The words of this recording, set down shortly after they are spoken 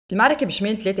المعركة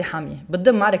بشمال 3 حامية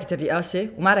بتضم معركة الرئاسة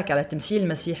ومعركة على التمثيل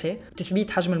المسيحي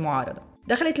وتثبيت حجم المعارضة.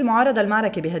 دخلت المعارضة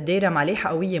المعركة بهالدايرة مع لايحة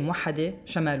قوية موحدة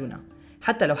شمالنا،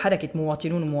 حتى لو حركة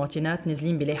مواطنون ومواطنات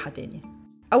نازلين بلايحة تانية.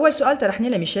 أول سؤال طرحناه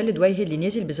لميشيل دويهي اللي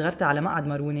نازل بصغرته على مقعد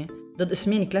مارونة ضد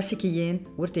اسمين كلاسيكيين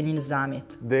وارتنين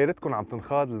الزعامات. دايرتكم عم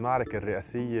تنخاض المعركة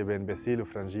الرئاسية بين باسيل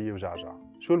وفرنجية وجعجع.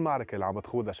 شو المعركة اللي عم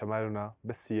تخوضها شمالنا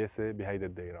بالسياسة بهيدا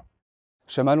الدايرة؟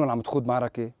 شمالنا عم تخوض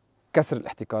معركة كسر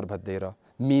الاحتكار بهالدايرة.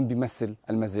 مين بيمثل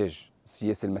المزاج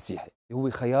السياسي المسيحي؟ هو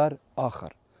خيار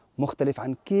آخر مختلف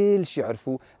عن كل شيء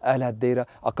عرفوه أهل هالدايرة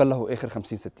أقله آخر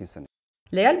 50-60 سنة.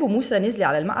 ليال بو موسى نزلة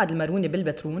على المقعد الماروني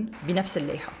بالبترون بنفس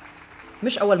اللائحة.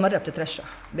 مش أول مرة بتترشح،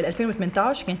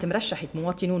 بال2018 كانت مرشحة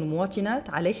مواطنون ومواطنات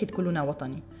على لائحة كلنا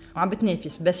وطني، وعم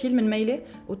بتنافس باسيل من ميلة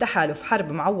وتحالف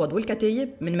حرب معوض والكتايب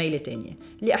من ميلة تانية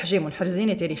اللي أحجامهم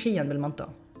حرزانة تاريخياً بالمنطقة.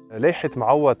 لائحة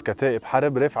معوض كتائب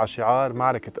حرب رافعة شعار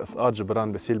معركة إسقاط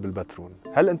جبران باسيل بالبترون.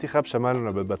 هل انتخاب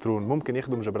شمالنا بالبترون ممكن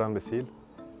يخدم جبران باسيل؟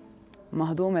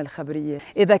 مهضومة الخبرية.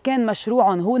 إذا كان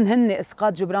مشروعهم هن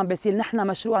إسقاط جبران باسيل، نحن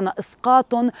مشروعنا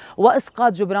إسقاطهم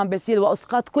وإسقاط جبران باسيل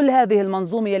وإسقاط كل هذه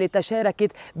المنظومة يلي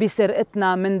تشاركت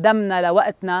بسرقتنا من دمنا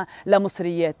لوقتنا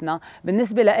لمصرياتنا.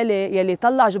 بالنسبة لإلي يلي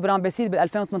طلع جبران باسيل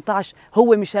بال2018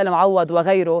 هو ميشيل معوض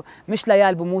وغيره، مش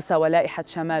ليال بو موسى ولائحة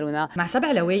شمالنا. مع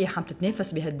 7 لوايح عم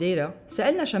تتنافس بهالدايرة،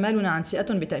 سألنا شمالنا عن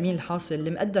ثقتهم بتأمين الحاصل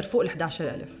اللي مقدر فوق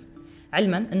ال11,000،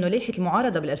 علما إنه لائحة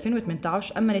المعارضة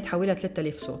بال2018 أمنت حوالي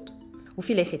 3000 صوت،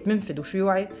 وفي لائحة منفذ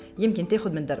وشيوعي يمكن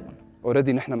تاخد من دربهم.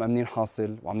 اوريدي نحن مأمنين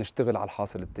حاصل وعم نشتغل على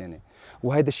الحاصل الثاني،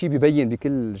 وهذا الشيء ببين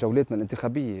بكل جولاتنا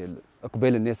الانتخابيه،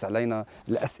 اقبال الناس علينا،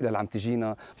 الاسئله اللي عم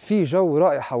تجينا، في جو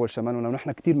رائع حول شمالنا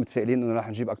ونحن كثير متفائلين انه رح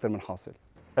نجيب اكثر من حاصل.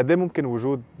 قد ايه ممكن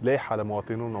وجود لائحة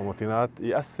لمواطنون ومواطنات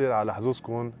يأثر على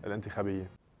حظوظكم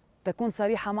الانتخابية؟ تكون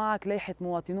صريحة معك، لائحة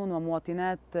مواطنون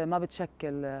ومواطنات ما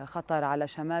بتشكل خطر على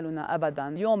شمالنا أبداً.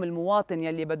 اليوم المواطن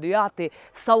يلي بده يعطي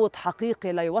صوت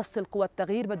حقيقي ليوصل قوى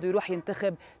التغيير بده يروح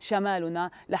ينتخب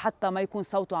شمالنا لحتى ما يكون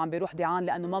صوته عم بيروح دعان،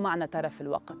 لأنه ما معنا ترف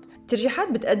الوقت.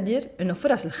 الترجيحات بتقدر إنه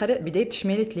فرص الخرق بداية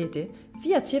شمال 3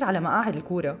 فيها تصير على مقاعد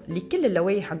الكورة اللي كل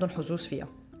اللوايح عندهم حظوظ فيها.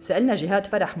 سألنا جهاد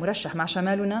فرح مرشح مع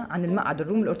شمالنا عن المقعد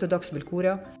الروم الأرثوذكس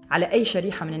بالكورة على أي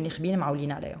شريحة من الناخبين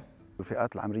معولين عليها.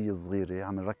 الفئات العمرية الصغيرة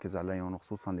عم نركز عليهم،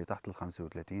 وخصوصا اللي تحت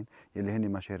ال35 يلي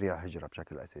هن مشاريع هجرة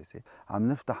بشكل أساسي. عم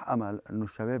نفتح أمل إنه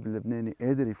الشباب اللبناني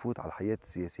قادر يفوت على الحياة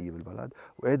السياسية بالبلد،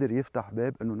 وقادر يفتح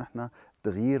باب إنه نحن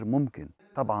تغيير ممكن.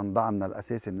 طبعا دعمنا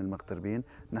الأساسي من المغتربين،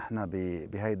 نحن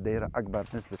بهاي الدائرة أكبر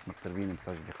نسبة مغتربين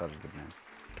مسجلة خارج لبنان.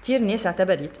 كتير ناس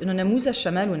اعتبرت إنه نموذج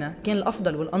شمالنا كان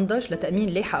الأفضل والأنضج لتأمين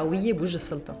لايحة قوية بوجه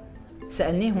السلطة.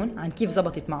 سألناهم عن كيف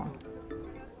زبطت معهم.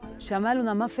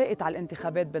 شمالنا ما فاقت على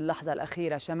الانتخابات باللحظة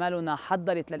الأخيرة، شمالنا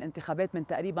حضرت للانتخابات من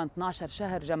تقريباً 12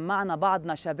 شهر، جمعنا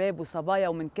بعضنا شباب وصبايا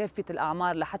ومن كافة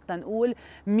الأعمار لحتى نقول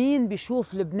مين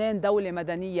بيشوف لبنان دولة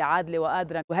مدنية عادلة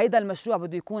وقادرة. وهيدا المشروع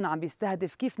بده يكون عم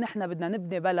بيستهدف كيف نحن بدنا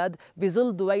نبني بلد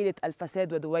بظل دويلة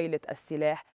الفساد ودويلة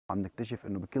السلاح. عم نكتشف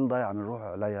انه بكل ضيعه عم نروح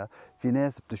عليها في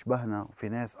ناس بتشبهنا، وفي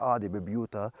ناس قاعده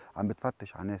ببيوتها عم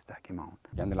بتفتش على ناس تحكي معهم.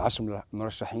 يعني ال10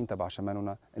 مرشحين تبع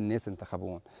شمالنا الناس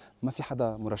انتخبوهم، ما في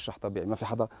حدا مرشح طبيعي، ما في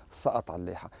حدا سقط على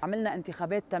اللائحه. عملنا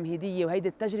انتخابات تمهيديه، وهيدي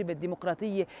التجربه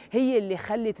الديمقراطيه هي اللي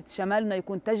خلت شمالنا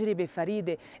يكون تجربه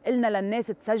فريده. قلنا للناس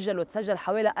تسجل، وتسجل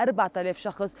حوالي 4000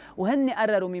 شخص، وهن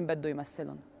قرروا مين بده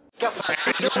يمثلهم.